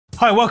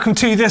Hi, welcome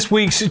to this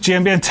week's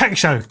GMBN Tech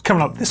Show.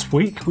 Coming up this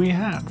week we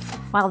have...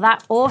 Well,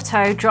 that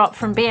auto drop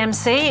from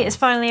BMC is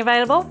finally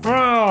available.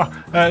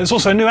 There's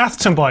also a new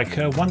Atherton bike,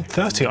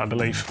 130 I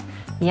believe.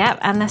 Yep,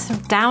 and there's some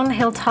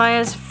downhill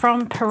tyres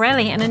from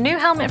Pirelli and a new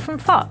helmet from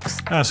Fox.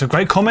 Some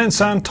great comments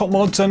and top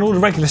mods and all the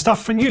regular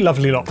stuff from you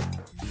lovely lot.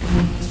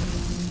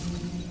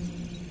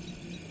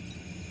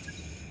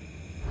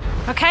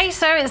 Okay,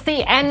 so it's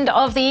the end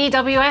of the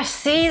EWS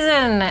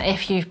season.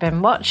 If you've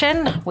been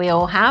watching, we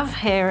all have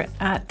here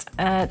at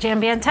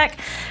GMBN Tech.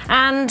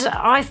 And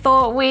I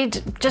thought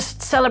we'd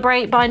just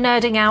celebrate by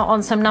nerding out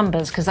on some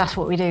numbers, because that's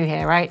what we do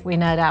here, right? We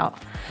nerd out.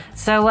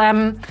 So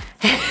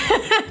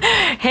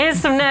here's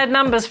some nerd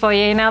numbers for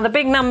you. Now, the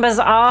big numbers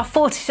are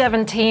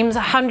 47 teams,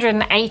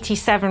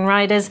 187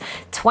 riders,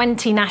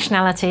 20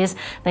 nationalities.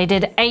 They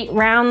did 8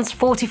 rounds,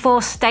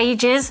 44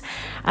 stages,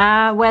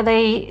 where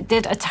they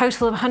did a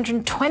total of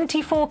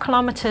 124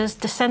 kilometers,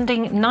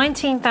 descending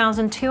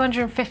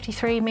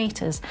 19,253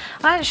 meters.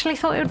 I actually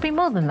thought it would be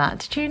more than that.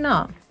 Did you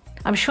not?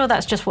 I'm sure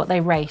that's just what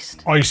they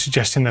raced. Are you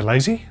suggesting they're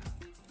lazy?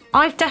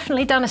 I've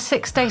definitely done a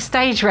 6-day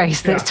stage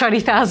race that's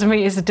 20,000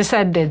 metres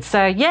descended.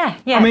 So yeah.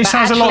 I mean, it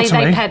sounds a lot to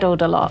me. They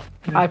pedalled a lot.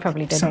 Yeah. I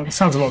probably didn't.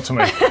 Sounds a lot to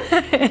me.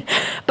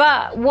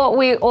 But what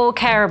we all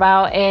care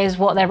about is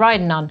what they're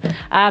riding on.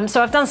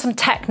 So I've done some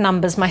tech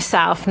numbers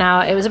myself.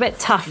 Now, it was a bit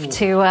tough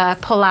to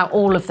pull out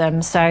all of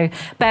them, so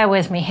bear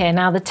with me here.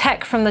 Now, the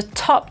tech from the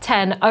top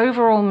 10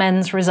 overall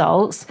men's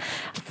results,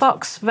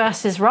 Fox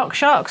versus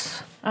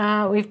RockShox.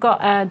 We've got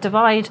a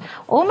divide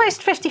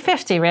almost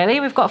 50-50 really.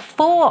 We've got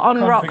 4 on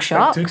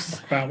RockShox.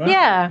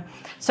 Yeah,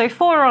 so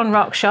 4 on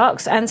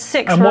RockShox and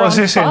 6 and were on what is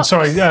this Fox.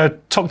 in? Sorry,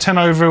 top 10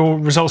 overall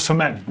results for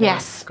men?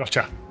 Yes.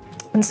 Gotcha.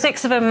 And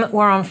 6 of them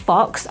were on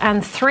Fox,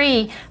 and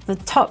the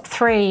top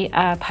 3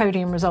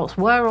 podium results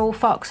were all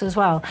Fox as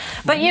well.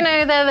 But you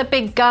know, they're the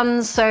big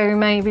guns, so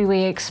maybe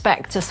we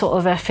expect a sort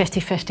of a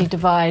 50-50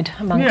 divide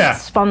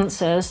amongst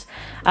sponsors.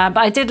 But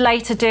I did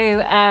later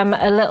do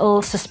a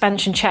little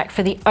suspension check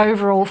for the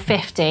overall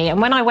 50,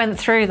 and when I went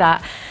through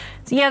that,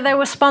 yeah, they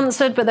were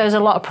sponsored, but there was a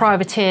lot of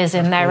privateers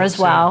in there as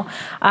well.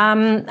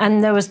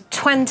 And there was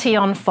 20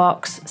 on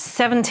Fox,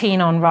 17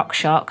 on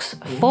RockShox,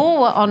 4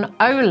 were on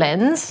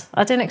Öhlins.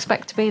 I didn't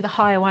expect to be the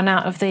higher one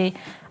out of the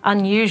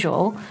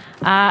unusual.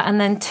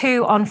 And then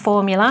 2 on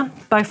Formula,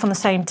 both on the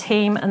same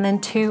team, and then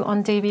 2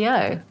 on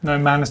DBO. No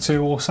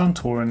Manitou or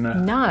Suntour in there?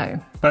 No.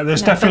 But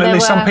there's definitely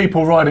some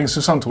people riding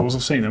some Suntours,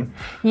 I've seen them.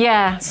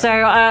 Yeah, so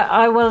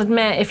I will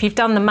admit, if you've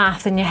done the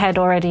math in your head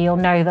already, you'll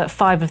know that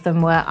 5 of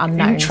them were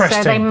unknown.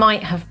 Interesting. So they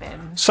might have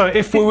been. So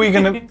if we're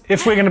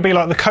gonna be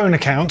like the Kona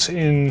count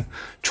in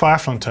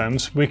triathlon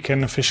terms, we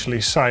can officially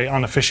say,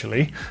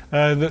 unofficially,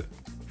 that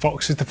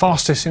Fox is the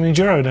fastest in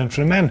Enduro then for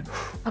the men.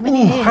 I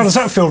mean, how does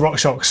that feel,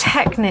 RockShox?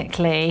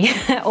 Technically,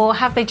 or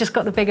have they just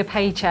got the bigger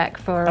paycheck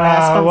for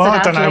sponsored well, I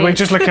don't know. athletes? We're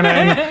just looking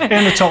at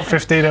in the top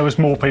 50, there was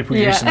more people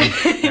using them.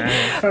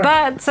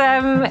 But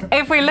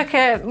if we look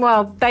at,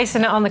 well,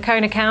 basing it on the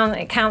Kona count,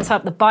 it counts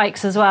up the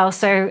bikes as well.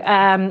 So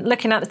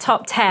looking at the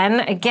top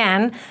 10,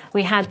 again,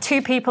 we had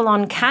 2 people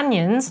on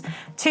Canyons,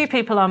 2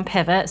 people on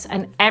Pivots,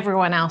 and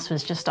everyone else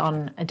was just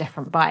on a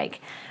different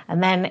bike.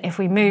 And then if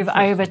we move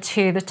over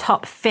to the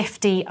top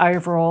 50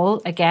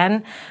 overall,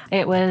 again,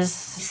 it was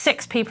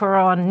 6 people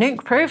on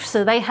Nuke Proof,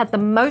 so they had the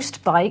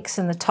most bikes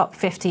in the top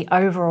 50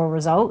 overall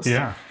results.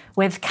 Yeah.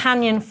 With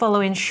Canyon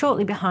following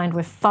shortly behind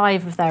with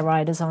 5 of their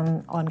riders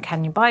on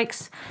Canyon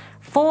bikes.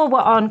 4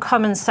 were on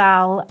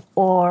Commensal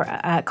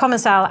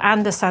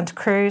and a Santa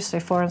Cruz, so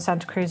 4 on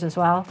Santa Cruz as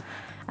well.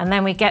 And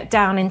then we get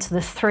down into the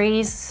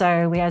 3s.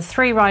 So we had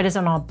 3 riders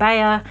on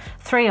Arbea,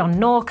 3 on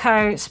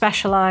Norco,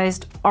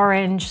 Specialized,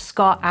 Orange,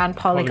 Scott, and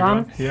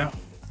Polygon. Yeah.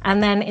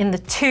 And then in the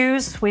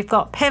 2s, we've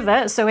got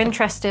Pivot. So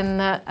interesting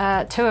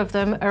that 2 of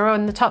them are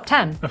on the top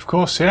 10. Of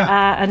course,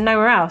 yeah. And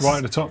nowhere else. Right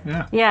at the top,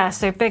 yeah. Yeah,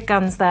 so big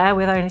guns there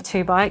with only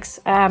 2 bikes.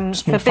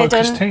 Small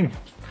focused team.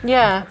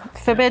 Yeah,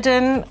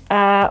 Forbidden,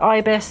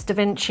 Ibis, Da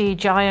Vinci,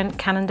 Giant,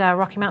 Cannondale,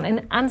 Rocky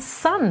Mountain, and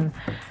Sun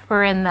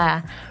were in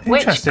there,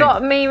 which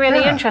got me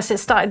really interested. It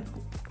started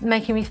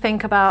making me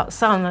think about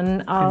Sun,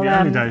 and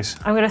I'm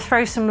going to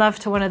throw some love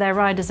to one of their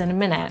riders in a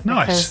minute.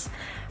 Nice. Because,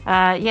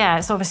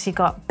 it's obviously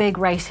got big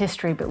race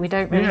history, but we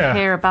don't really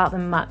hear about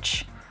them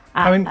much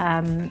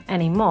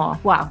anymore.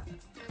 Wow.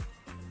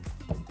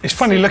 It's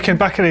funny looking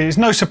back at it. It's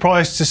no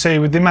surprise to see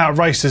with the amount of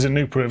races that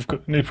New Proof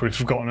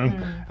have gotten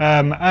them,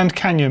 and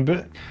Canyon. But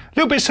a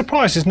little bit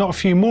surprised there's not a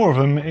few more of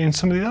them in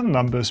some of the other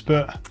numbers.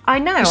 But I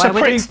know it's a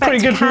pretty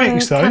good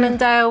mix, though.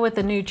 Cannondale with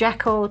the new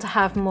Jekyll to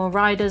have more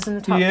riders in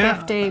the top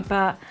 50,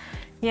 but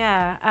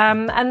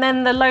and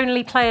then the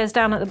lonely players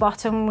down at the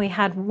bottom. We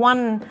had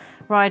 1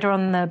 rider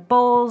on the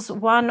Bulls,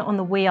 1 on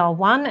the We Are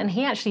One, and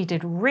he actually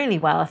did really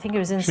well. I think it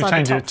was inside the top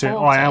 40. Should change it to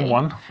I Am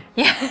One.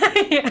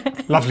 Yeah.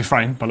 Lovely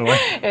frame, by the way.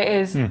 It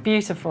is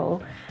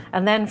beautiful.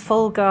 And then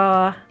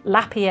Fulgar,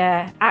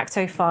 Lapierre,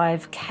 Acto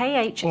 5,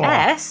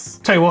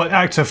 KHS. Tell you what,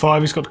 Acto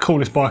 5, he's got the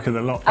coolest bike of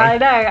the lot. I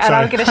know, and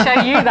I'm going to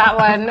show you that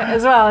one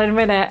as well in a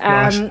minute.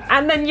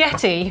 And then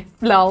Yeti,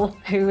 lol,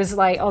 who was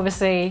like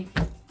obviously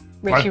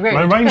Richie Rude.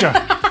 Lone Ranger.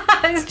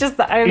 Ben's just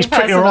the only He's person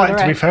pretty on alright, the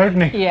to be race. fair,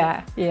 isn't he?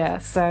 Yeah.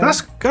 So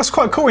That's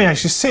quite cool when you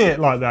actually see it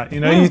like that. You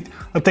know,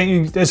 I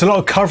think there's a lot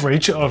of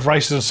coverage of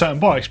races on certain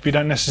bikes, but you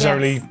don't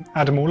necessarily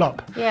add them all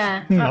up.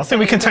 Yeah. I think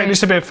we can take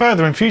this a bit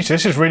further in future.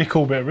 This is a really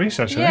cool bit of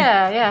research.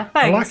 Yeah, thanks.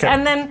 I like it.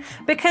 And then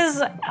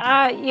because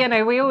you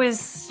know,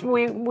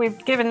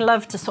 we've given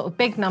love to sort of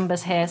big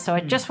numbers here, so I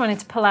just wanted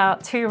to pull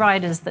out 2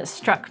 riders that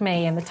struck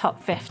me in the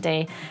top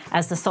 50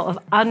 as the sort of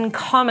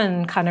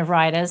uncommon kind of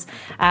riders.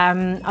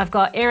 I've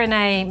got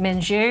Irene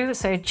Minju,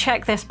 so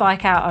check this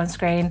bike out on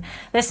screen.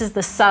 This is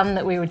the Sun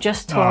that we were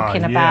just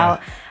talking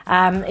about.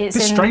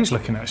 It's strange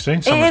looking actually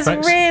in some respects.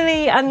 respects.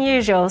 Really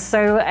unusual.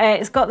 So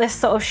it's got this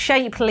sort of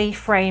shapely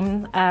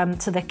frame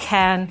to the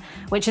cairn,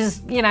 which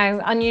is, you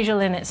know, unusual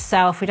in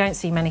itself. We don't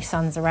see many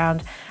Suns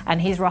around. And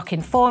he's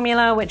rocking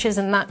Formula, which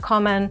isn't that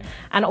common,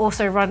 and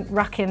also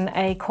rocking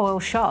a coil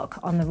shock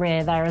on the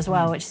rear there as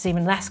well, which is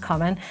even less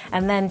common.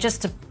 And then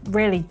just to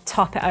really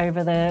top it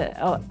over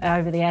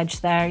the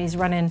edge there, he's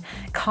running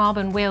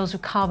carbon wheels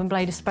with carbon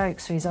bladed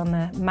spokes. So he's on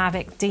the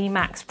Mavic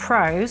D-Max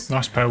Pros.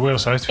 Nice pair of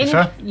wheels though, to be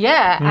fair.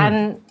 Yeah,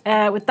 and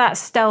with that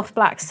stealth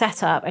black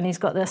setup, and he's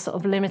got this sort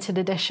of limited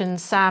edition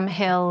Sam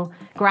Hill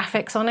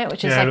graphics on it,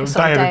 which is like a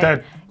sort of Day of the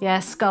Dead. Yeah,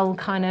 skull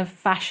kind of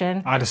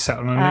fashion. I had a set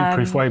on a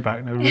Nukeproof way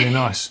back. They were really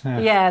nice.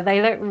 Yeah,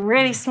 they look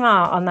really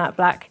smart on that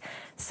black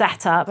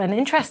setup. And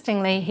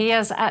interestingly, he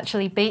has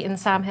actually beaten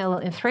Sam Hill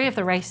in 3 of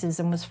the races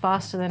and was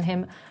faster than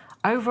him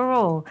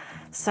overall.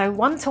 So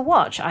one to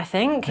watch, I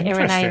think,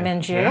 Irene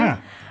Minju.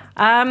 Yeah.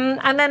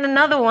 And then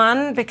another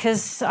one,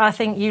 because I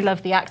think you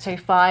love the Acto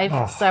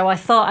 5, so I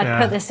thought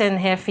I'd put this in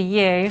here for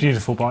you.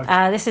 Beautiful bike.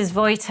 This is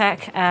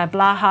Wojtek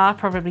Blaha,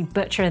 probably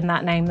butchering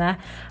that name there,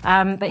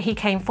 but he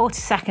came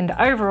 42nd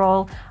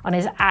overall on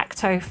his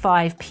Acto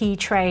 5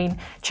 P-Train.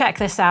 Check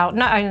this out.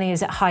 Not only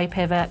is it high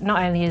pivot,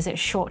 not only is it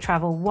short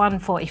travel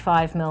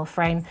 145mm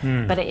frame,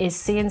 but it is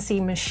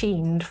CNC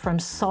machined from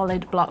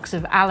solid blocks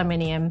of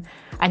aluminium,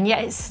 and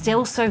yet it's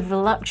still so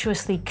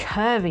voluptuously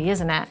curvy,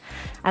 isn't it?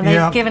 And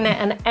they've given it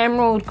an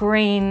emerald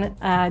green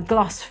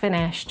gloss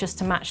finish just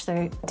to match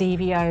the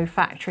DVO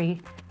factory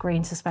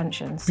green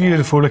suspension. So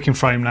beautiful looking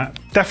frame, that.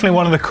 Definitely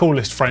one of the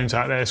coolest frames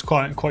out there. It's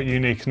quite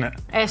unique, isn't it?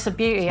 It's a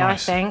beauty,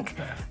 nice. I think.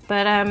 Yeah.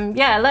 But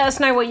yeah, let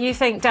us know what you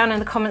think down in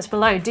the comments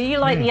below. Do you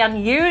like the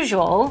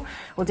unusual,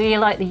 or do you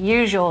like the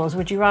usuals?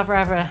 Would you rather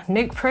have a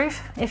nuke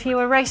proof if you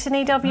were racing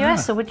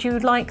EWS, or would you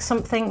like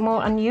something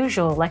more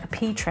unusual, like a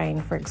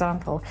P-Train, for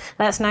example?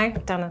 Let us know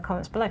down in the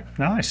comments below.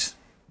 Nice.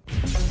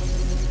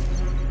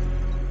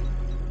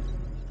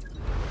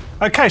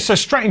 Okay, so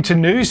straight into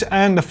news,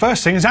 and the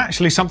first thing is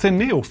actually something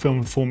Neil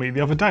filmed for me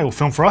the other day, or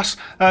filmed for us.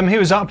 He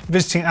was up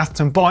visiting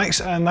Atherton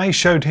Bikes, and they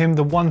showed him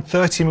the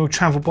 130mm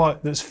travel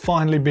bike that's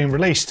finally been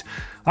released.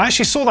 I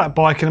actually saw that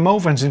bike in the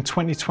Mulvens in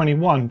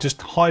 2021,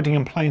 just hiding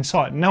in plain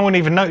sight. No one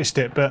even noticed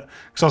it, but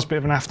because I was a bit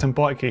of an Atherton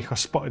bike geek, I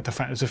spotted the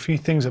fact there's a few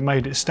things that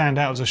made it stand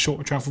out as a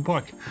shorter travel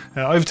bike.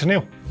 Over to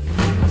Neil.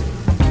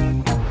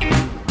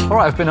 All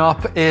right, I've been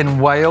up in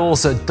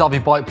Wales at Doddy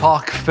Bike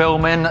Park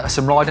filming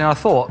some riding. I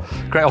thought,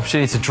 great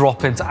opportunity to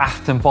drop into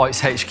Atherton Bikes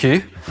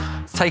HQ,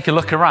 take a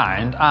look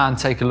around and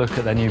take a look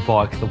at their new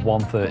bike, the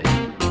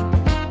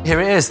 130. Here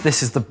it is.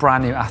 This is the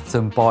brand new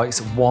Atherton Bikes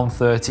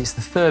 130. It's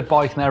the 3rd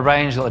bike in their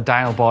range. You've got the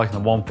downhill bike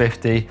and the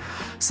 150.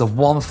 It's the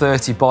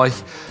 130 bike.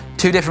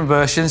 2 different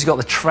versions. You've got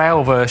the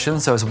trail version,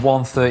 so it's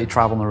 130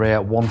 travel on the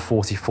rear,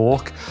 140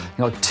 fork.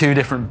 You've got 2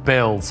 different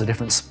builds, so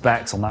different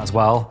specs on that as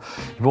well.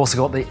 You've also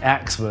got the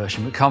X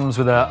version, which comes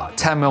with a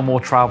 10mm more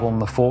travel on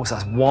the forks.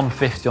 That's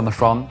 150 on the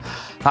front.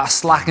 That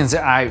slackens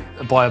it out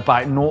by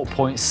about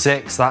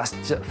 0.6. That's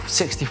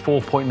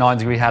 64.9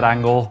 degree head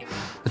angle.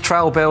 The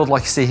trail build,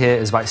 like you see here,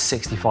 is about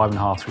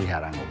 65.5 degree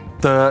head angle.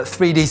 The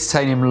 3D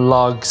titanium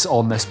lugs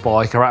on this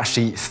bike are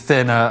actually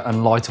thinner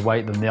and lighter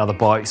weight than the other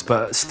bikes,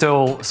 but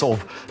still sort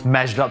of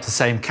measured up to the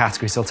same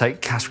category. So they'll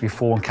take category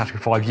 4 and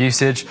category 5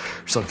 usage,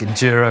 which is like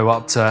enduro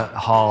up to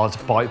hard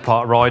bike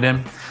park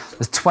riding.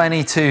 There's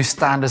 22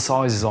 standard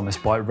sizes on this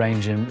bike,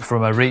 ranging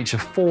from a reach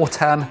of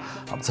 410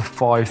 up to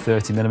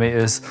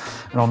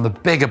 530mm. And on the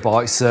bigger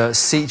bikes, the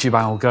seat tube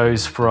angle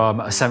goes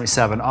from a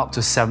 77 up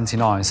to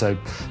 79. So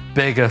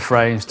bigger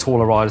frames,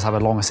 taller riders have a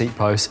longer seat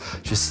post,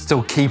 just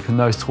still keeping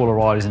those taller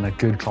riders in a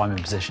good climbing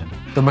position.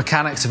 The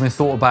mechanics have been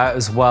thought about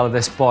as well of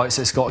this bike.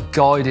 So it's got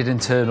guided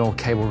internal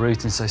cable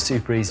routing, so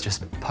super easy,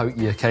 just poke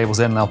your cables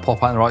in and they'll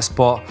pop out in the right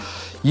spot.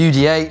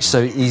 UDH,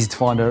 so easy to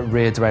find a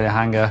rear derailleur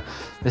hanger.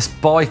 This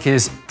bike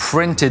is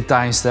printed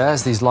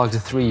downstairs. These lugs are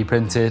 3D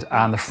printed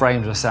and the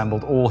frames are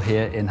assembled all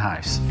here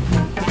in-house.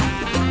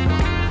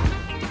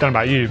 Don't know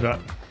about you, but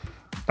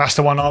that's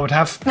the one I would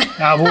have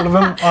out of all of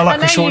them. I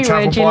like a short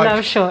travel bike. You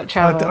love short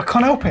travel. I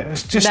can't help it.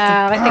 It's just. No,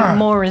 I think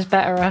more is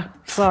better.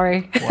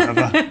 Sorry.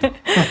 Whatever.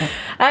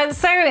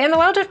 So in the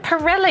world of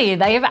Pirelli,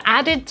 they have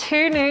added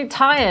 2 new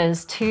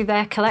tyres to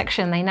their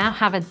collection. They now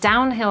have a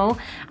downhill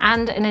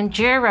and an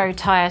enduro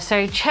tyre.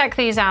 So check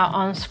these out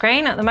on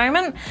screen at the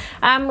moment.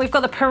 We've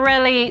got the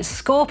Pirelli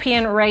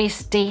Scorpion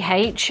Race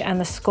DH and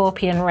the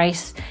Scorpion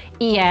Race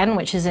EN,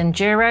 which is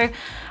enduro.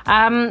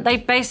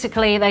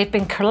 They've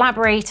been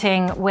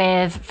collaborating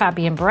with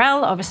Fabien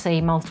Barel,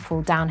 obviously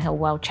multiple downhill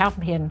world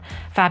champion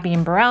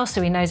Fabien Barel,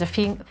 so he knows a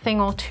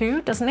thing or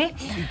two, doesn't he?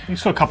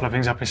 He's got a couple of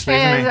things up his sleeve,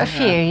 hasn't he? A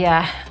few,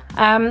 yeah.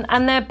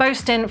 And they're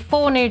boasting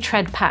 4 new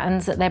tread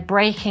patterns that they're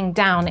breaking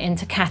down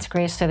into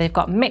categories. So they've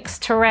got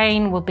mixed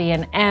terrain will be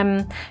an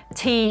M,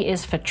 T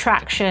is for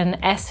traction,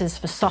 S is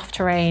for soft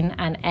terrain,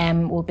 and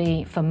M will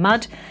be for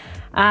mud.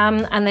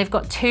 And they've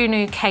got 2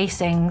 new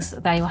casings.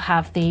 They will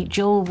have the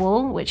dual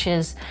wool, which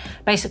is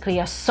basically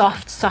a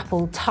soft,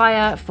 supple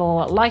tyre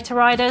for lighter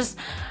riders,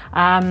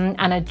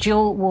 and a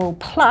dual wool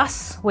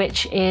plus,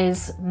 which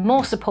is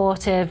more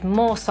supportive,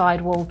 more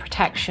sidewall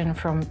protection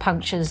from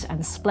punctures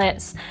and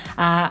splits,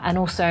 and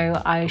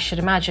also, I should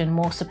imagine,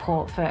 more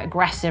support for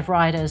aggressive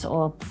riders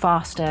or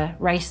faster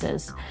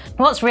racers.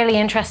 What's really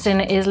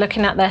interesting is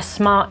looking at their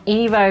Smart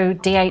Evo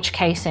DH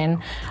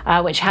casing,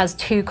 which has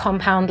 2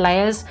 compound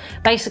layers.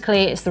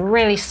 Basically, it's the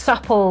really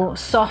supple,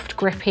 soft,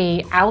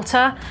 grippy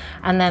outer,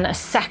 and then a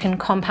second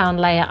compound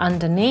layer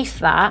underneath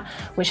that,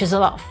 which is a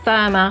lot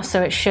firmer,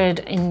 so it should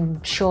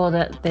ensure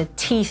that the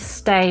teeth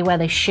stay where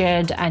they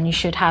should, and you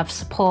should have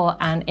support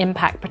and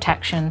impact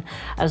protection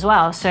as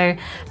well. So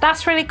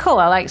that's really cool.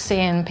 I like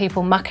seeing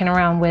people mucking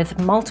around with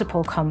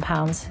multiple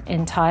compounds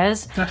in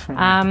tyres.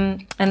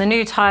 Definitely. And the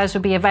new tyres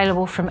will be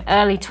available from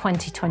early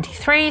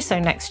 2023, so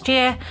next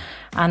year,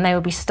 and they will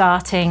be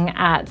starting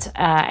at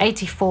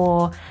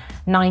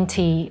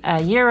 84.90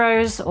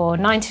 euros or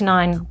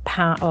 £99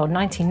 or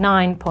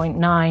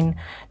 $99.9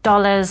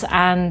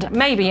 and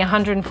maybe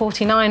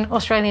 149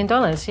 Australian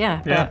dollars.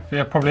 Yeah,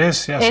 probably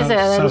is. Yeah, is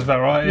sounds about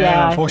right.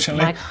 Yeah,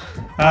 unfortunately.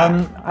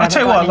 I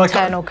tell you what, like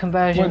internal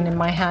conversion in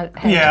my head.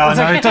 Yeah, I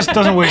know. It doesn't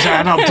always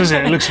add up, does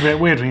it? It looks a bit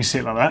weird when you see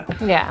it like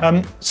that.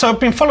 Yeah. So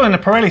I've been following the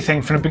Pirelli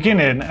thing from the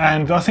beginning,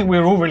 and I think we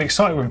were all really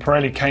excited when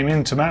Pirelli came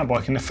into mountain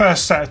biking. The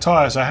first set of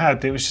tyres I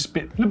had, it was just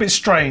a little bit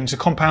strange. The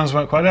compounds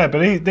weren't quite there,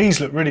 but these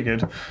look really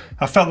good.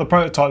 I felt the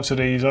prototypes of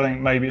these, I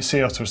think maybe at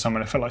Sea Otter or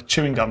somewhere, they felt like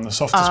chewing gum, the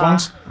softest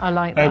ones. I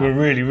like that. They were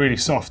really, really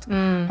soft.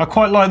 I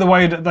quite like the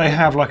way that they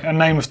have like a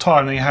name of tyre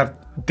and then you have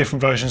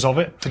different versions of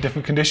it for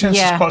different conditions.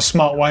 Yeah. It's quite a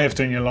smart way of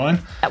doing your line.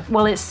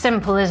 Well, it's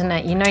simple, isn't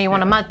it? You know you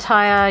want a mud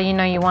tyre, you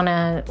know you want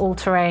an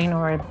all-terrain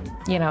or a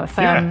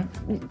firm.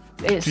 Yeah.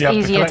 It's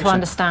easier to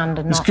understand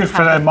and it's not good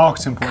for their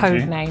marketing point of view.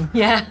 Code name.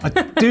 Yeah. I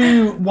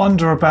do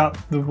wonder about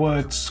the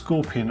word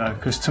scorpion though,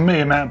 because to me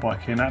in mountain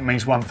biking that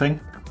means one thing.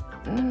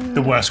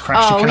 The worst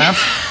crash you can have.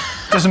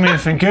 Doesn't mean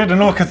anything good, and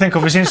all I can think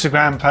of his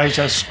Instagram page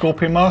as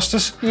Scorpion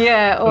Masters.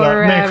 Yeah, or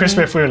like, me and Chris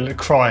Smith, we were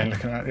crying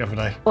looking at it the other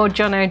day. Or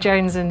John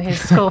O'Jones and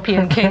his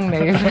Scorpion King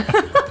move.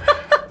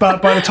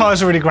 But the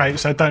tyres are really great,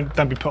 so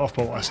don't be put off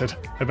by what I said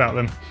about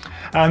them.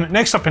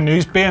 Next up in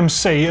news,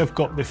 BMC have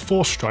got the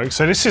 4-stroke.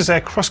 So this is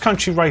their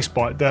cross-country race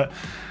bike that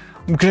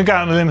I'm going to go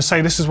out on a limb and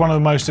say this is one of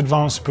the most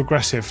advanced and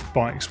progressive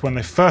bikes when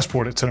they first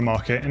brought it to the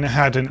market, and it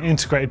had an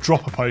integrated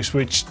dropper post,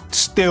 which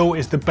still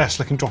is the best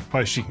looking dropper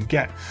post you can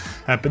get.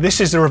 But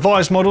this is the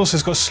revised model, so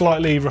it's got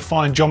slightly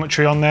refined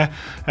geometry on there.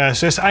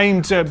 So it's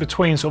aimed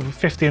between sort of a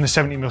 50 and a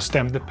 70mm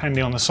stem,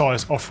 depending on the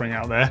size offering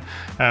out there.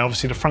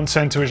 Obviously the front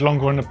centre is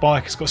longer on the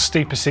bike, it's got a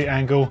steeper seat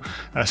angle,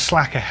 a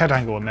slacker head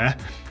angle on there.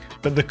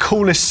 But the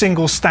coolest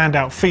single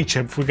standout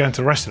feature, before we go into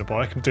the rest of the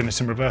bike, I'm doing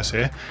this in reverse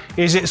here,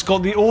 is it's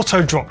got the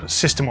auto drop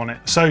system on it.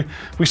 So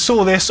we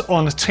saw this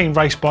on a team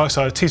race bike,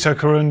 so Tito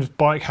Karun's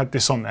bike had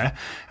this on there.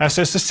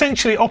 So it's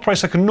essentially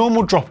operates like a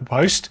normal dropper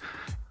post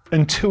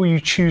until you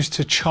choose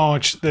to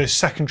charge the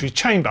secondary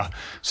chamber.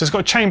 So it's got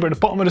a chamber at the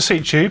bottom of the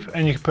seat tube,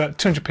 and you can put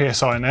 200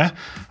 PSI in there,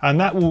 and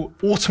that will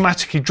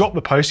automatically drop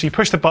the post. So you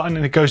push the button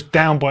and it goes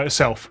down by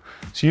itself.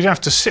 So you don't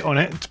have to sit on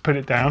it to put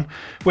it down,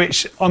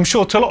 which I'm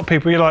sure to a lot of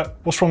people, you're like,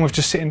 what's wrong with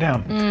just sitting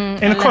down?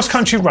 In a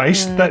cross-country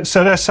race,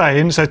 so they're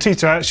saying, so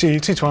Tito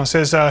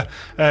says, in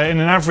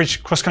an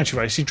average cross-country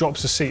race, he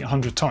drops the seat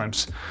 100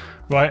 times,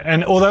 right?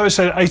 And although it's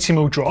an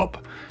 80mm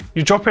drop,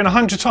 you drop in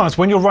 100 times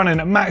when you're running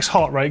at max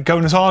heart rate,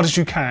 going as hard as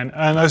you can,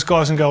 and those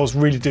guys and girls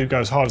really do go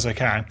as hard as they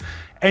can.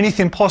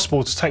 Anything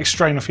possible to take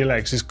strain off your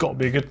legs has got to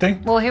be a good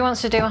thing. Well, who wants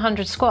to do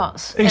 100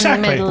 squats in the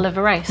middle of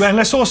a race? And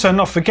let's also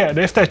not forget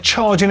that if they're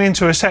charging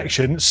into a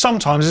section,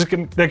 sometimes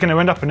they're going to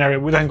end up in an area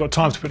where they haven't got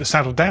time to put the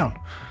saddle down.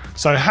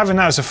 So having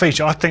that as a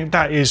feature, I think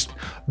that is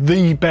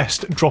the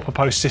best dropper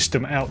post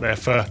system out there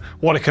for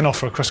what it can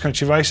offer a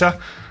cross-country racer.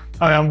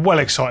 I'm well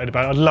excited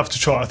about it. I'd love to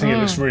try it. I think it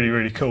looks really,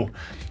 really cool.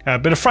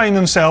 But the frame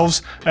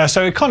themselves,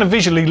 so it kind of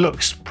visually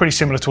looks pretty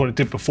similar to what it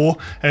did before.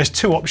 There's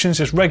 2 options,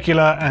 there's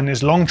regular and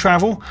there's long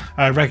travel.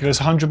 Regular is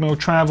 100mm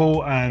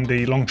travel and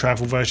the long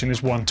travel version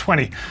is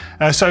 120.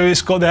 So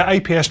it's got their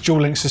APS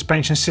dual link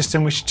suspension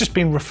system, which has just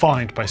been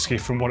refined basically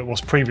from what it was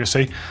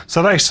previously.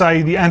 So they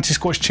say the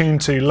anti-squat's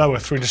tuned to lower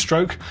through the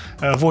stroke,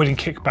 avoiding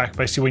kickback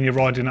basically when you're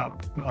riding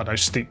up, I don't know,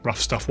 steep rough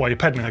stuff while you're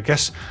pedaling, I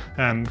guess,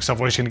 because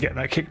otherwise you're going to get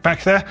that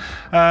kickback there.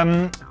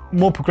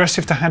 more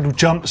progressive to handle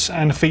jumps,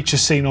 and the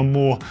features seen on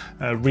more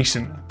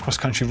recent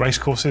cross-country race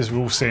courses. We're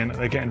all seeing that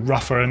they're getting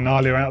rougher and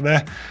gnarlier out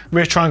there.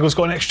 Rear triangle's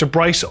got an extra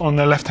brace on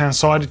the left-hand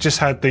side. It just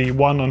had the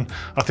one on,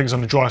 I think it's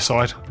on the drive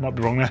side, might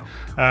be wrong there,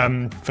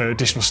 for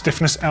additional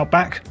stiffness out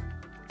back.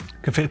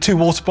 Can fit 2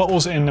 water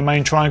bottles in the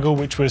main triangle,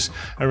 which was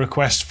a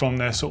request from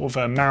their sort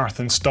of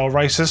marathon style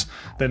racers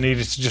that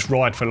needed to just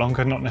ride for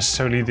longer, not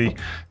necessarily the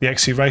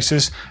XC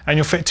racers. And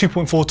you'll fit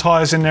 2.4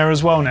 tyres in there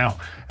as well now.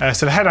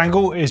 So the head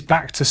angle is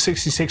back to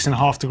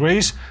 66.5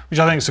 degrees, which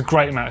I think is a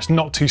great amount. It's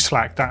not too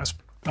slack. That's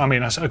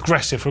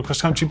aggressive for a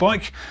cross-country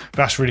bike, but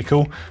that's really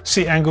cool.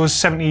 Seat angle is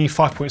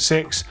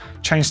 75.6,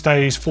 chain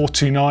stays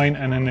 429,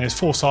 and then there's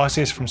 4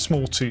 sizes from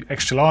small to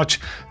extra large.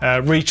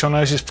 Reach on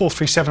those is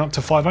 437 up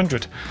to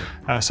 500.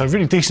 So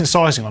really decent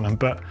sizing on them,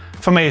 but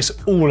for me it's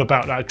all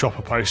about that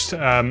dropper post,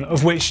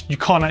 of which you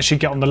can't actually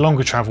get on the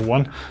longer travel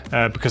one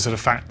because of the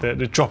fact that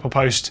the dropper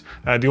post,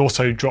 the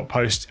auto drop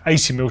post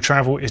 80mm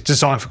travel, is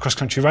designed for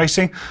cross-country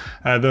racing.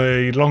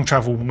 The long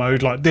travel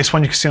mode, like this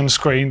one you can see on the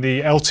screen,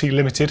 the LT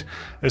Limited,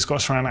 has got a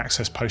surround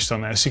access post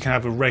on there, so you can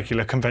have a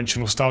regular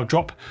conventional style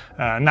drop,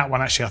 and that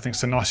one actually I think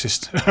is the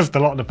nicest of the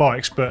lot of the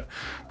bikes. But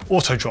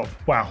auto drop,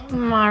 wow.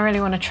 I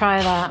really want to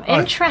try that.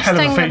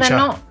 Interesting that they're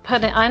not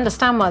put it, I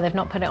understand why they've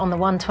not put it on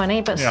the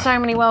 120, but so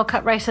many World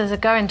Cup races are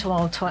going to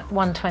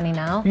 120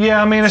 now.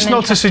 Yeah, I mean, it's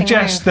not to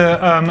suggest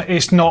that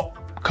it's not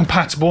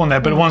compatible on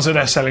there, but the ones that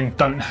they're selling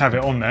don't have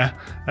it on there.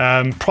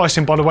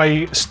 Pricing, by the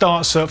way,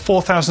 starts at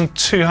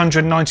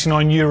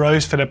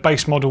 €4,299 for their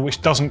base model,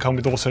 which doesn't come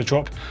with auto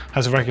drop,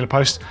 has a regular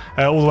post,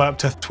 all the way up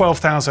to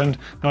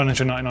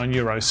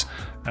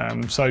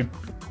 €12,999. So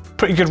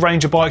pretty good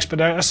range of bikes, but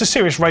it's a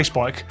serious race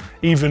bike,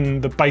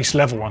 even the base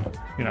level one.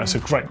 You know, it's a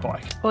great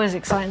bike. Always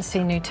exciting to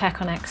see new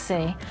tech on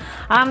XC.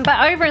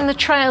 But over in the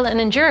trail and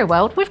enduro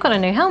world, we've got a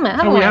new helmet,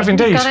 haven't we? We have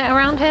indeed. We've got it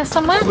around here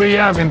somewhere? We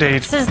have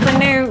indeed. This is the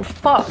new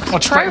Fox I'll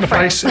just break the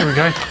face, here we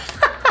go.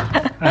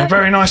 And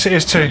very nice it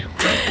is too.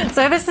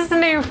 So this is the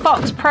new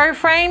Fox Pro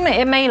frame.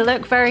 It may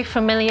look very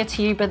familiar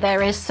to you, but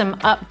there is some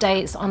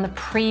updates on the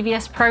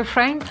previous Pro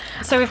frame.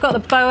 So we've got the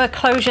BOA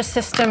closure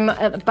system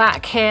at the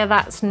back here,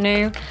 that's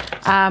new.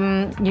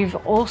 You've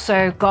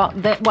also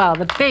got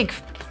the big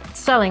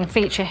selling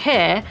feature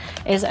here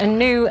is a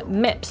new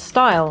MIPS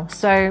style.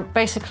 So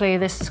basically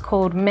this is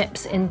called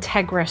MIPS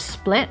Integra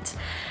Split.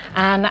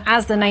 And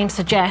as the name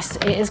suggests,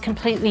 it is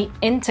completely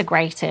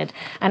integrated,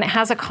 and it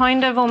has a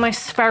kind of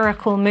almost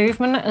spherical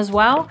movement as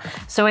well.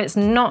 So it's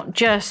not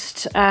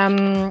just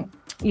your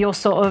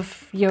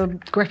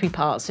grippy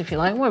parts, if you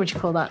like. What would you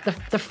call that?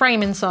 The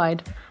frame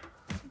inside.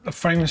 The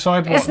frame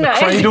inside, what, the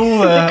cradle,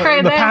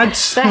 the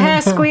pads? The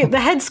head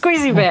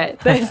squeezy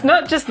bit. It's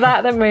not just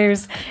that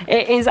moves,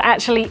 it is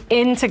actually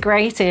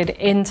integrated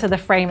into the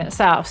frame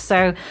itself.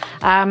 So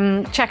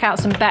check out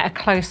some better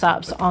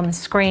close-ups on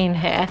screen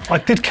here. I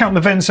did count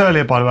the vents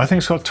earlier, by the way. I think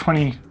it's got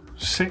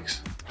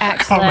 26. Excellent. I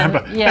can't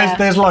remember. Yeah.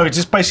 There's loads.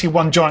 It's basically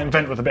one giant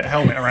vent with a bit of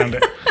helmet around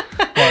it.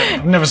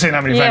 I've never seen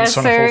that many vents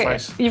on a full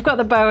face. You've got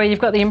the BOA, you've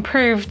got the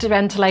improved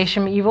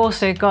ventilation, but you've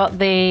also got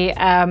the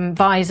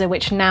visor,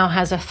 which now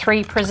has a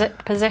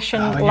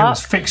 3-position lock. Yeah, it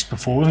was fixed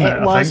before, wasn't it?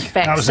 It was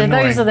fixed. So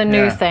those are the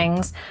new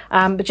things.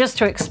 But just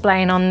to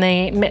explain, on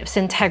the MIPS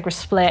Integra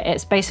Split,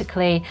 it's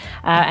basically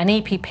an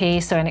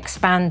EPP, so an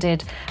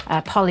expanded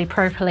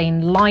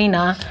polypropylene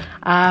liner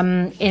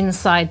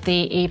inside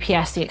the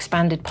EPS, the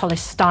expanded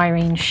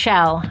polystyrene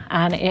shell,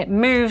 and it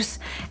moves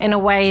in a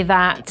way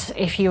that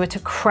if you were to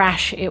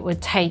crash, it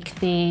would take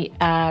the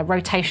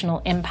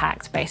rotational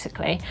impact,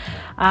 basically.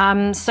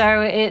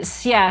 So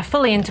it's,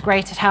 fully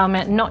integrated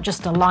helmet, not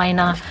just a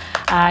liner.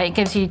 It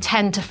gives you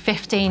 10 to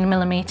 15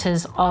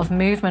 millimeters of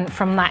movement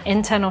from that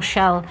internal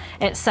shell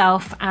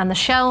itself, and the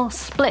shell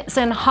splits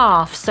in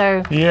half.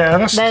 So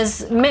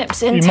there's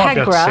MIPS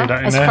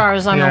Integra, as far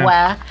as I'm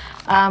aware,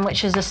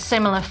 which is a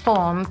similar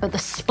form, but the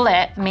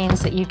split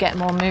means that you get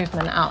more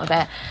movement out of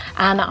it.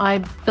 And I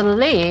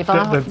believe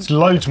there's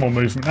loads more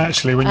movement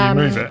actually when you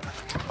move it.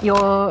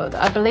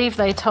 I believe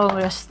they told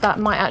us that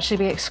might actually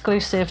be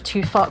exclusive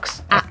to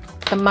Fox at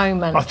the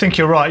moment. I think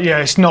you're right. Yeah,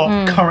 it's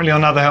not currently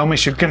on other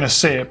helmets. You're going to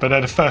see it, but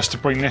they're the first to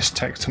bring this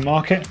tech to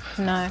market.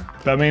 No.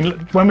 But I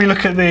mean, when we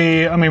look at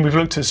we've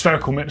looked at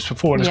spherical MIPS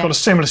before, and it's got a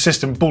similar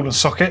system, ball and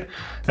socket.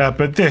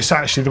 But this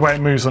actually, the way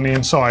it moves on the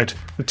inside,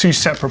 the 2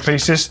 separate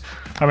pieces.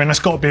 I mean, that's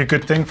got to be a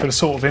good thing for the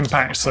sort of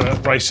impacts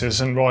that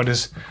racers and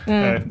riders.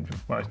 Well,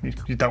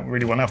 you don't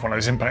really want to have one of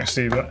those impacts,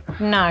 do you? But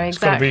no, exactly. It's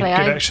got to be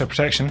good extra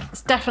protection.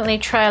 It's definitely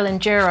trail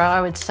enduro,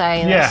 I would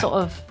say. Yeah. Sort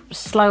of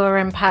slower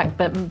impact,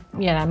 but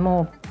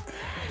more.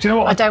 Do you know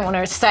what? I don't want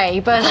to say,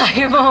 but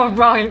more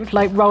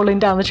rolling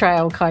down the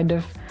trail kind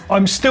of.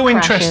 I'm still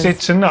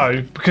interested to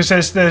know, because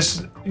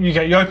there's you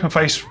get your open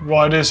face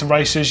riders and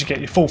racers, you get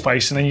your full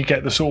face, and then you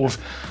get the sort of.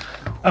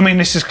 I mean,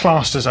 this is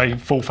classed as a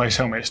full face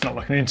helmet. It's not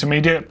like an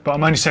intermediate, but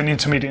I'm only saying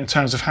intermediate in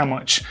terms of how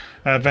much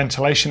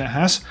ventilation it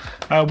has.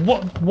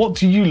 What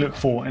do you look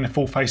for in a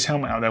full face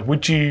helmet out there?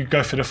 Would you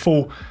go for the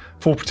full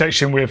full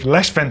protection with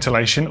less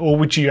ventilation, or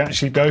would you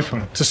actually be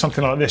open to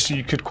something like this so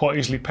you could quite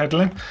easily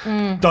pedal in?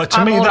 Like,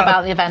 I'm all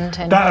about the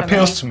venting. That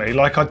appeals to me.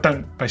 Like, I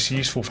don't basically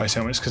use full face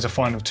helmets because I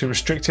find them too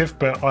restrictive,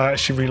 but I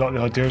actually really like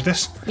the idea of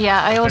this.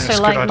 Yeah, I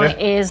also like my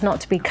ears not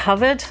to be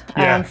covered.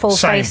 Full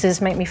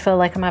faces make me feel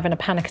like I'm having a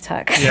panic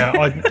attack. Yeah,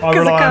 I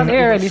rely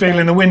on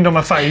feeling the wind on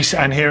my face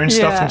and hearing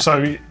stuff. I'm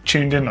so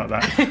tuned in like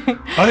that.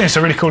 I think it's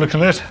a really cool looking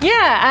lid.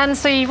 Yeah, and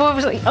so you've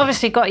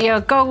obviously got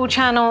your goggle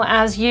channel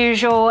as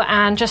usual,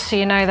 and just so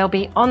you know, they'll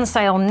be on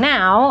sale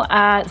now,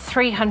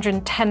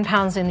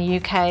 £310 in the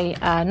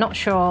UK. Not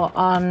sure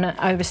on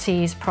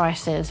overseas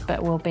prices,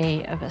 but will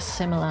be of a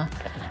similar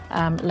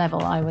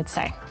level, I would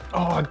say.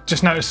 Oh, I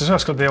just noticed as well,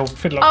 it's got the old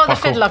fidlock buckle.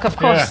 The fidlock, of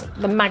course,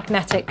 the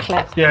magnetic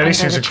clip. Yeah, these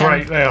things are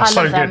great. They are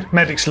so good.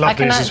 Medics love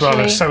these as well.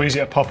 They're so easy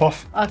to pop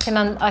off. I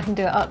can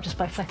do it up just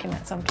by flicking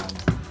it sometimes.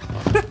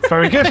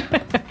 Very good.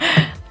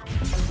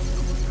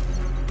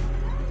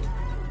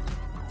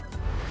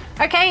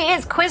 Okay,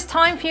 it's quiz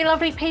time for you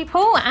lovely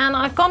people, and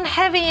I've gone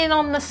heavy in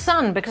on the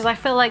Sun because I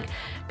feel like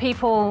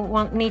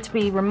people need to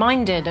be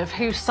reminded of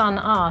who Sun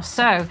are.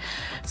 So,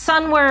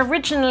 Sun were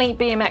originally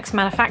BMX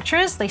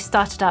manufacturers. They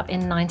started up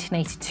in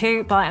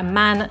 1982 by a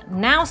man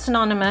now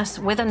synonymous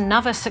with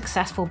another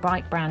successful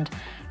bike brand.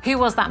 Who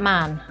was that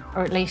man,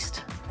 or at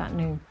least that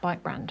new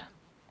bike brand?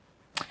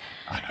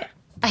 I know.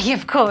 Yeah,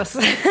 of course.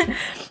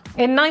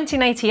 In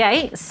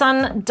 1988,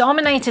 Sun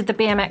dominated the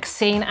BMX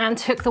scene and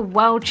took the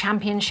World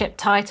Championship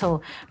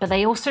title, but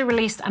they also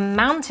released a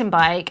mountain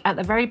bike at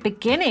the very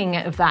beginning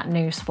of that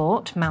new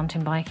sport,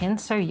 mountain biking,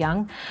 so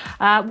young.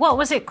 What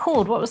was it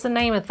called? What was the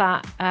name of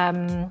that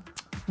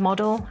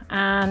model?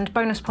 And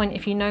bonus point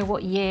if you know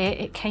what year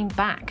it came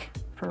back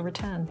for a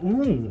return.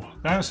 Ooh,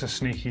 that's a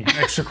sneaky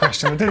extra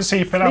question. I didn't see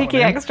you put that one in.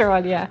 Sneaky extra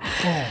one, yeah.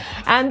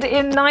 Oh. And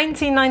in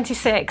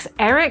 1996,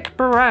 Eric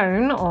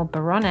Barone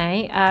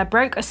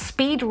broke a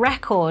speed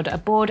record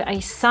aboard a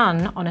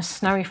Sun on a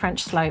snowy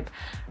French slope.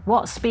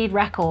 What speed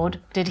record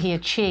did he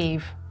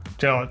achieve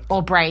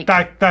or break?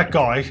 That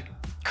guy.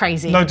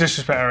 Crazy. No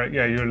disrespect, Eric.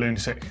 Yeah, you're a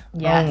lunatic.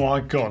 Yeah. Oh my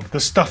God, the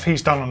stuff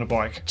he's done on the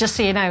bike. Just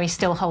so you know, he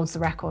still holds the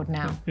record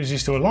now. Is he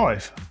still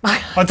alive?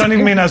 I don't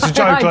even mean that as a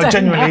joke. Like,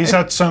 genuinely, he's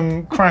had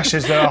some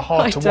crashes that are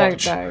hard to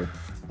watch. I don't know.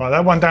 Right,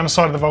 that one down the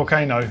side of the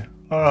volcano.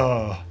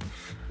 Oh,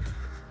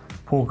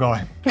 poor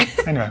guy.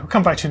 Anyway, we'll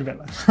come back to you in a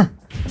bit later.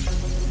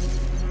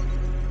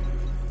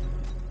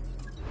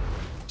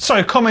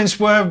 So, comments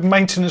were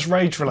maintenance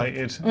rage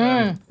related,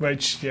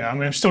 which, yeah, I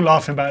mean, I'm still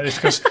laughing about this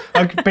because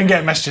I've been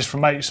getting messages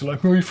from mates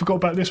like, oh, you forgot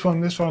about this one.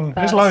 There's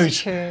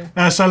loads. True.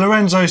 So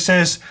Lorenzo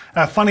says,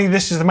 funny,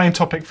 this is the main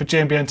topic for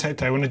GMBN Tech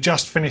Day when I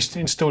just finished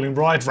installing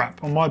ride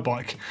wrap on my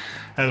bike.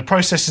 The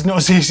process is not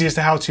as easy as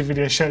the how-to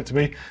video showed it to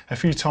be. A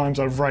few times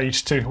I've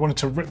raged too. I wanted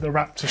to rip the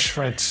wrap to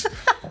shreds.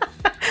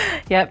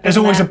 Yep. There's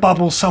always a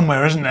bubble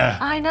somewhere, isn't there?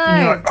 I know.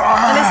 And you're like,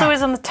 and it's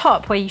always on the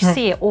top where you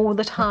see it all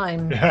the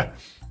time. Yeah.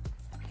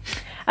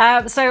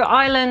 So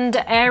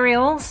Island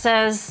Ariel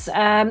says,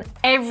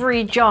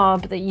 every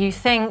job that you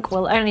think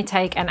will only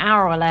take an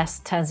hour or less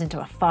turns into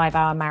a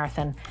 5-hour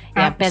marathon.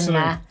 Yeah, Absolutely. been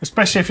there.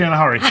 Especially if you're in a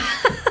hurry.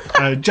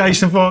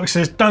 Jason Fox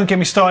says, don't get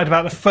me started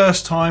about the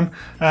first time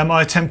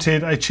I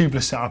attempted a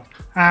tubeless setup.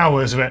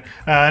 Hours of it.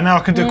 Now I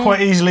can do it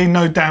quite easily,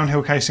 no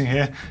downhill casing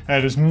here.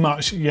 There's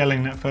much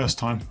yelling that first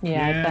time.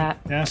 Yeah, I bet.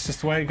 Yeah, that's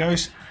just the way it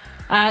goes.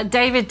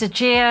 David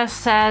DeGia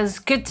says,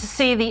 good to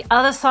see the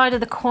other side of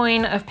the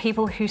coin of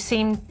people who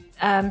seem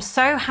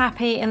so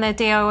happy in their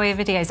DIY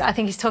videos. I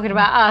think he's talking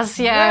about us.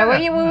 Yeah,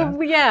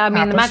 I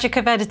mean, the magic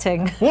of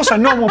editing. Also,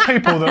 normal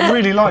people that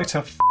really like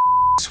to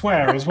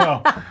swear as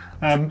well.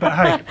 But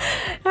hey.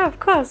 Oh, of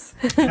course.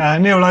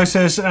 Neil Lowe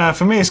says,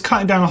 for me, it's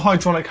cutting down a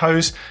hydraulic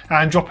hose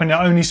and dropping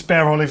the only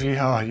spare olive you...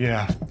 Oh,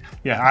 yeah.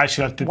 Yeah,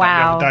 actually, I did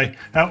that the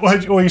other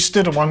day. Or you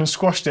stood on one and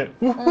squashed it.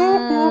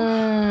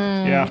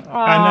 Yeah.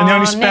 And the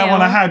only spare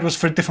one I had was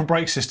for a different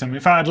brake system.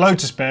 If I had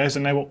loads of spares,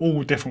 and they were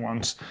all different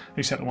ones,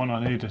 except the one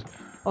I needed.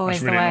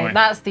 Always really the way. Annoying.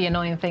 That's the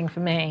annoying thing for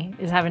me,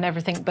 is having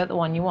everything but the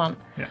one you want.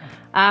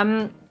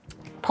 Yeah.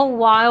 Paul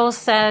Wiles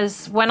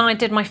says, when I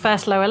did my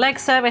first lower leg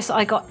service,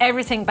 I got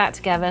everything back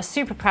together,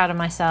 super proud of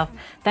myself,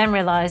 then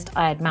realised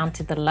I had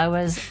mounted the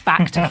lowers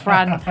back to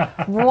front.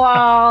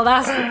 Wow,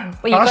 that's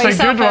you got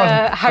yourself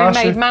a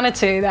homemade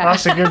Manitou there.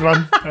 That's a good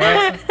one.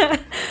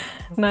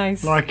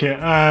 Nice. Like it.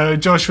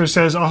 Joshua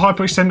says, I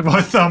hyperextended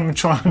my thumb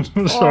trying...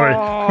 Sorry.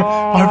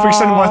 I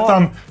hyperextended my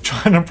thumb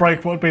trying to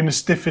break what had been the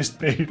stiffest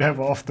bead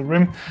ever off the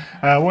rim.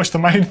 Watched the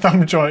main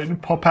thumb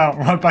joint pop out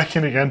and right back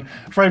in again.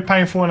 Very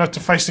painful and had to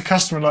face the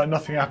customer like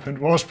nothing happened.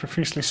 Was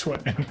profusely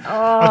sweating.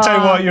 I'll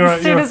tell you what,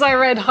 as soon as I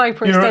read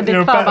hyperextended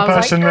you're a thumb, better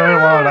person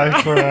than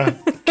like,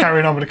 for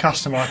carrying on with the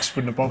customer. I just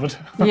wouldn't have bothered.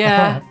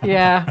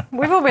 Yeah.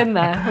 We've all been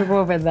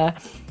there.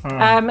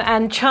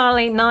 And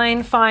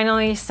Charlie9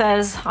 finally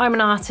says, I'm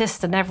an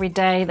artist and every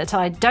day that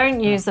I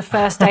don't use the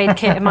first aid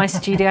kit in my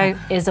studio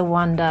is a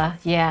wonder.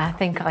 Yeah, I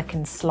think I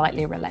can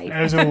slightly relate.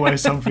 There's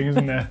always something,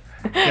 isn't there?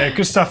 Yeah,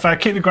 good stuff.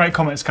 Keep the great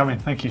comments coming.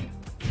 Thank you.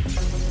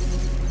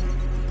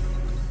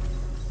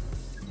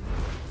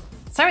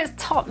 So it's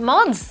top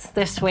mods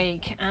this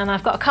week, and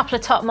I've got a couple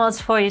of top mods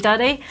for you,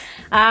 Doddy.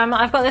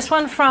 I've got this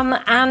one from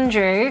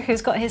Andrew,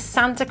 who's got his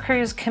Santa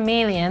Cruz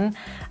Chameleon.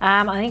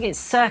 I think it's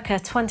circa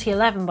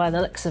 2011 by the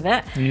looks of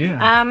it.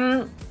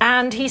 Yeah.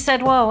 And he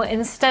said, well,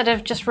 instead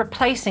of just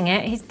replacing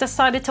it, he's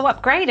decided to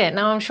upgrade it.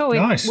 Now, I'm sure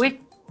we've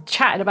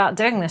chatted about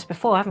doing this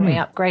before, haven't we?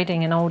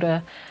 Upgrading an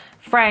older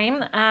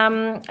frame.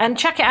 And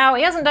check it out.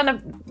 He hasn't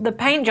done the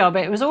paint job.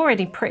 It was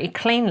already pretty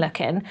clean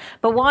looking.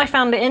 But what I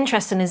found it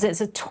interesting is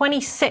it's a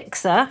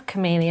 26er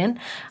Chameleon.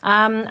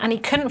 And he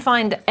couldn't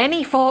find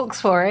any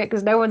forks for it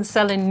because no one's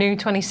selling new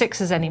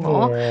 26ers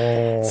anymore.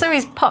 Oh. So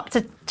he's popped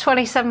a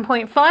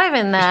 27.5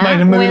 in there. He's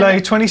made a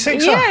Moulet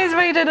 26er. Yeah, he's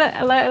made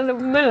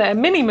a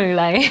mini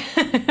Moulet.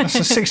 That's a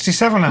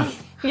 67er.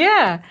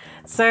 Yeah.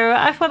 So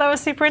I thought that was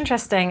super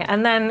interesting.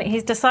 And then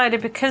he's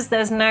decided, because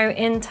there's no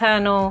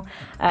internal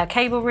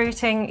cable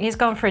routing, he's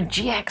gone for a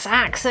GX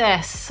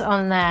Axis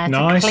on there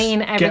to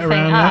clean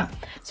everything up.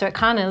 So it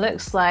kind of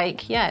looks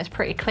like, yeah, it's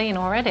pretty clean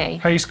already.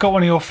 Hey, he's got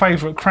one of your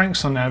favourite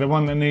cranks on there, the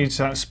one that needs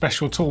that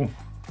special tool.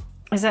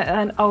 Is it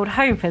an Old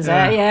Hope, is it?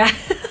 Yeah.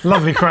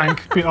 Lovely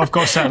crank. I've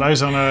got a set of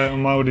those on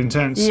my old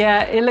Intense.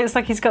 Yeah, it looks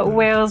like he's got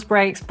wheels,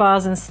 brakes,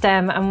 bars and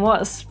stem. And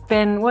what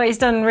he's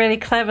done really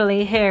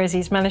cleverly here is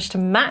he's managed to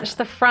match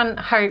the front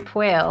Hope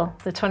wheel,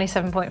 the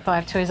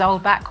 27.5, to his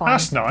old back one.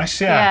 That's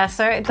nice, yeah. Yeah,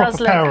 so it does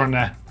look, pair on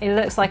there. It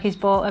looks like he's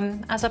bought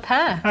them as a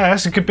pair. Hey,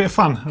 that's a good bit of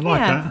fun. I like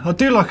that. I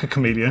do like a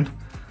Chameleon.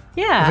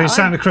 Yeah. I think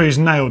Santa Cruz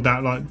nailed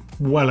that like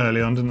well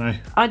early on, didn't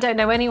they? I don't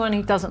know anyone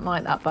who doesn't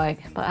like that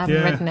bike, but I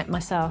haven't ridden it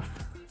myself.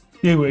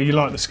 You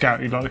like the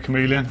Scout, you like the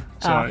Chameleon.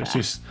 So it's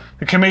just,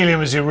 the Chameleon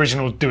was the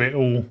original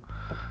do-it-all,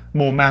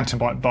 more mountain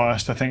bike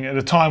biased, I think. At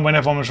the time when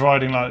everyone was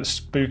riding like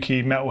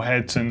spooky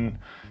metalheads and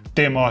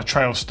DMR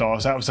trail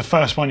stars, that was the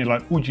first one you're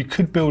like, oh, you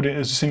could build it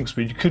as a single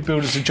speed, you could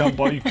build it as a jump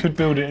bike, you could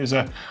build it as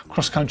a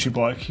cross-country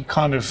bike. You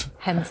kind of...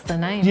 Hence the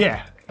name.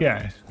 Yeah,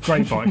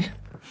 great bike.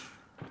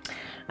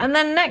 And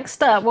then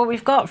next up, what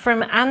we've got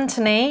from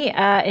Anthony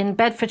in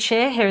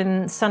Bedfordshire, here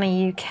in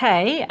sunny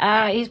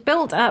UK. He's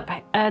built up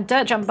a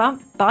dirt jump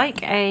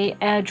bike, a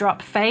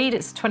airdrop fade.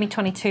 It's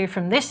 2022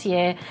 from this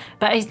year,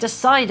 but he's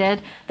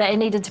decided that it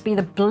needed to be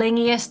the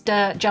blingiest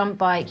dirt jump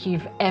bike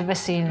you've ever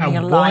seen in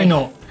your life. Why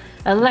not?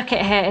 A look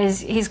at here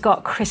is he's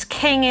got Chris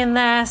King in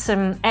there,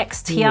 some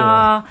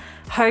XTR,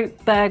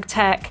 Hope, Berg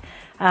Tech.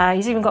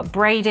 He's even got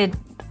braided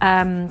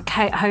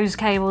hose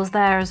cables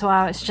there as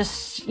well. It's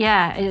just,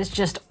 it's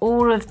just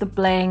all of the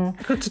bling,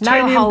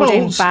 no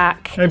holding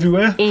back,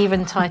 everywhere,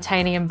 even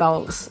titanium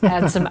bolts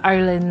and some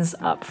Olins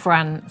up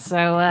front.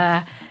 So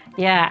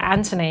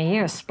Anthony,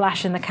 you're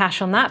splashing the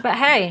cash on that. But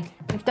hey,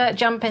 if dirt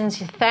jumping's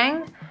your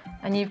thing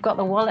and you've got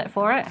the wallet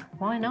for it,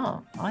 why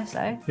not? I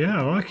say. Yeah,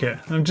 I like it.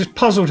 I'm just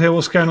puzzled here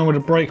what's going on with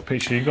the brake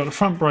picture. You've got the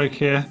front brake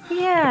here.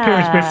 Yeah.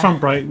 Appears to be a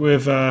front brake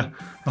with a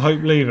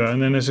Hope lever,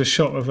 and then there's a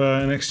shot of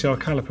an XTR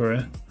caliper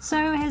here.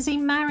 So has he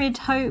married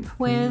Hope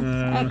with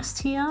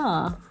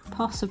XTR?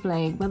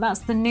 Possibly. Well,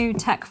 that's the new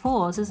Tech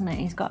 4s, isn't it,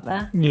 he's got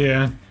there?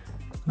 Yeah.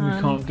 We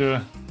can't do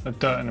a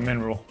dirt and a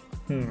mineral.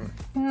 Don't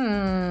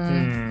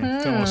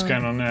know what's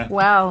going on there.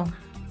 Well.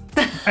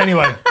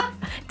 Anyway.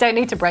 Don't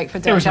need to brake for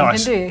dirt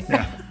jumping, do you?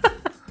 Yeah.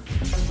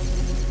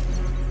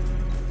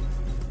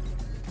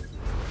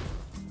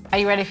 Are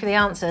you ready for the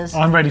answers?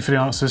 I'm ready for the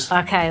answers.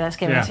 Okay, let's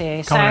give it to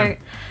you. So,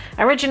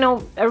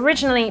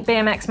 originally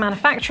BMX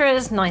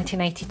manufacturers,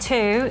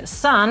 1982.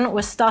 Sun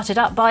was started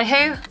up by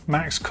who?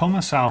 Max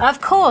Commensal.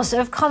 Of course,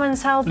 of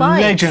Commensal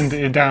Bikes. Legend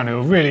in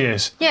downhill, really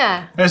is.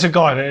 Yeah. There's a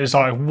guy that is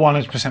like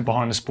 100%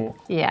 behind the sport.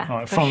 Yeah,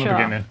 like, from the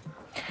beginning.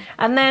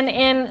 And then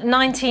in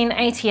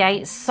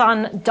 1988,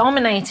 Sun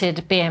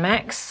dominated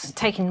BMX,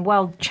 taking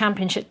world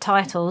championship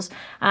titles.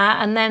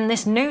 And then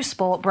this new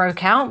sport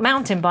broke out,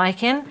 mountain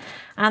biking,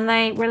 and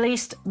they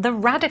released the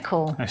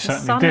Radical. They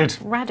certainly did.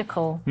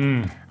 Radical.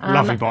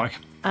 Lovely bike.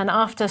 And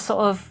after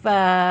sort of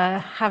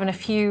having a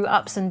few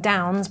ups and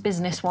downs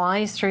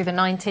business-wise through the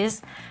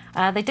 90s,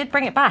 they did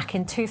bring it back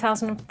in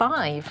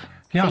 2005.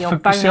 Yeah,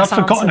 I'd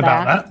forgotten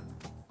about that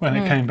when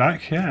it came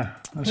back, yeah.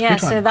 Yeah,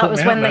 so that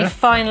was when they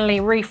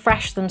finally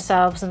refreshed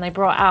themselves, and they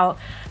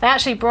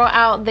actually brought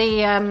out the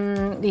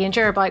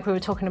Enduro bike we were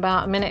talking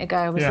about a minute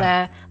ago.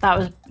 That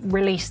was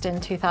released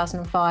in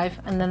 2005,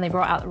 and then they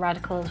brought out the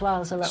Radical as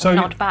well as a little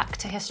nod back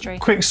to history.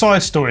 Quick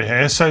side story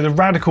here. So the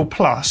Radical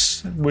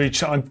Plus,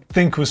 which I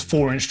think was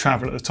 4-inch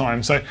travel at the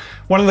time. So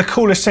one of the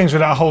coolest things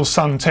with our whole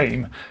Sun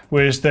team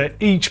was that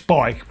each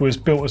bike was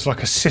built as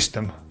like a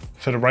system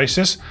for the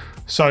racers.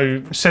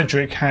 So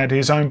Cedric had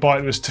his own bike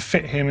that was to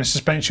fit him, and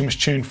suspension was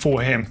tuned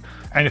for him,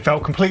 and it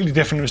felt completely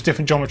different. It was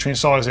different geometry and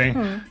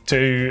sizing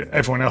to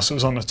everyone else that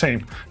was on the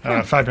team,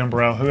 Fabian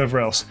Burrell, whoever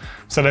else.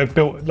 So they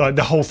built like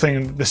the whole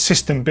thing, the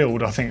system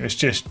build. I think was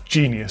just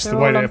genius the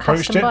way they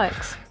approached it.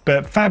 Bikes.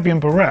 But Fabian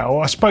Burrell,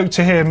 I spoke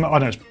to him, I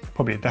don't know, it's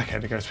probably a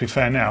decade ago to be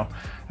fair now,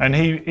 and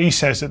he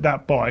says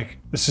that bike,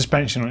 the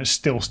suspension on it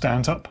still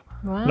stands up.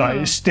 Wow. Like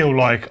it's still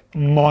like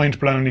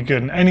mind-blowingly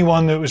good, and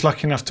anyone that was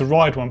lucky enough to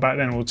ride one back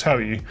then will tell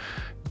you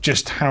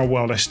just how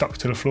well they stuck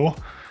to the floor.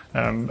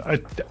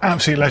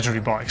 Absolutely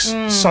legendary bikes.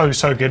 So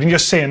good. And you're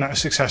seeing that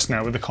success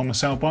now with the common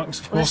sail bikes,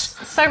 of course.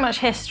 There's so much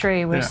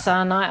history with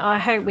Sun. I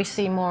hope we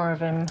see more of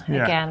him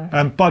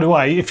again. By the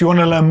way, if you want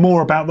to learn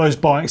more about those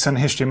bikes and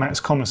the history of Matt's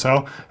common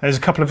sail, there's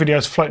a couple of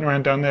videos floating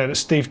around down there that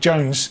Steve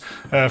Jones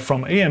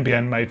from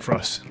EMBN made for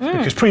us.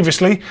 Because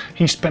previously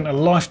he spent a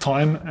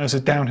lifetime as a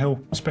downhill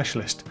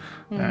specialist.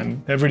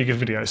 And they're really good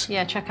videos.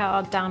 Yeah, check out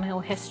our downhill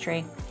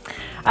history.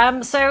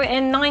 So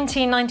in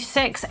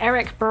 1996,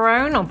 Eric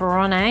Barone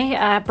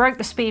broke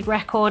the speed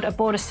record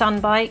aboard a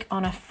Sun bike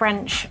on a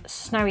French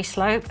snowy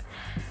slope.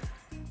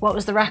 What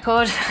was the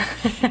record?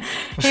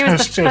 He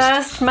was the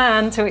first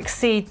man to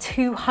exceed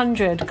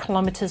 200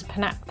 kilometers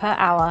per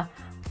hour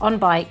on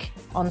bike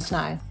on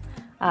snow.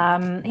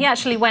 He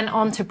actually went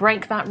on to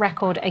break that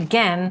record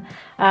again.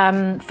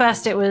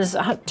 First it was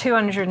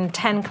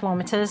 210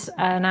 kilometers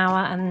an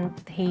hour, and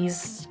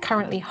he's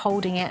currently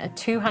holding it at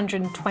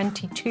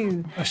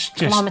 222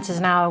 kilometers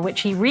an hour,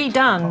 which he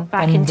redone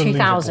back in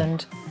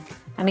 2000.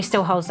 And he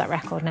still holds that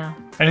record now.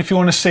 And if you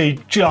want to see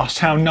just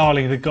how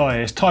gnarly the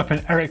guy is, type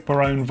in Eric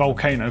Barone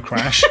volcano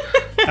crash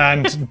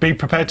and be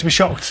prepared to be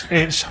shocked.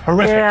 It's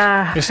horrific.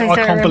 Yeah, I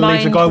can't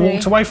believe the guy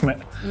walked away from it.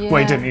 Yeah.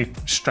 Well, he didn't. He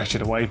stretched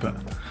it away, but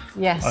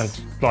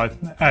yes,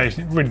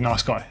 really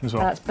nice guy as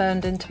well. That's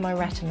burned into my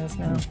retinas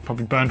now. He's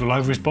probably burned all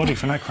over his body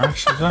from that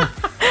crash as well.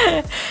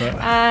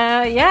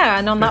 Yeah,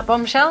 and on that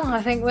bombshell,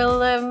 I think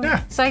we'll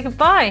say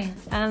goodbye.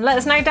 And let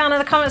us know down in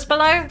the comments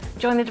below.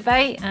 Join the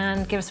debate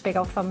and give us a big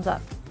old thumbs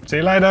up. See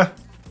you later.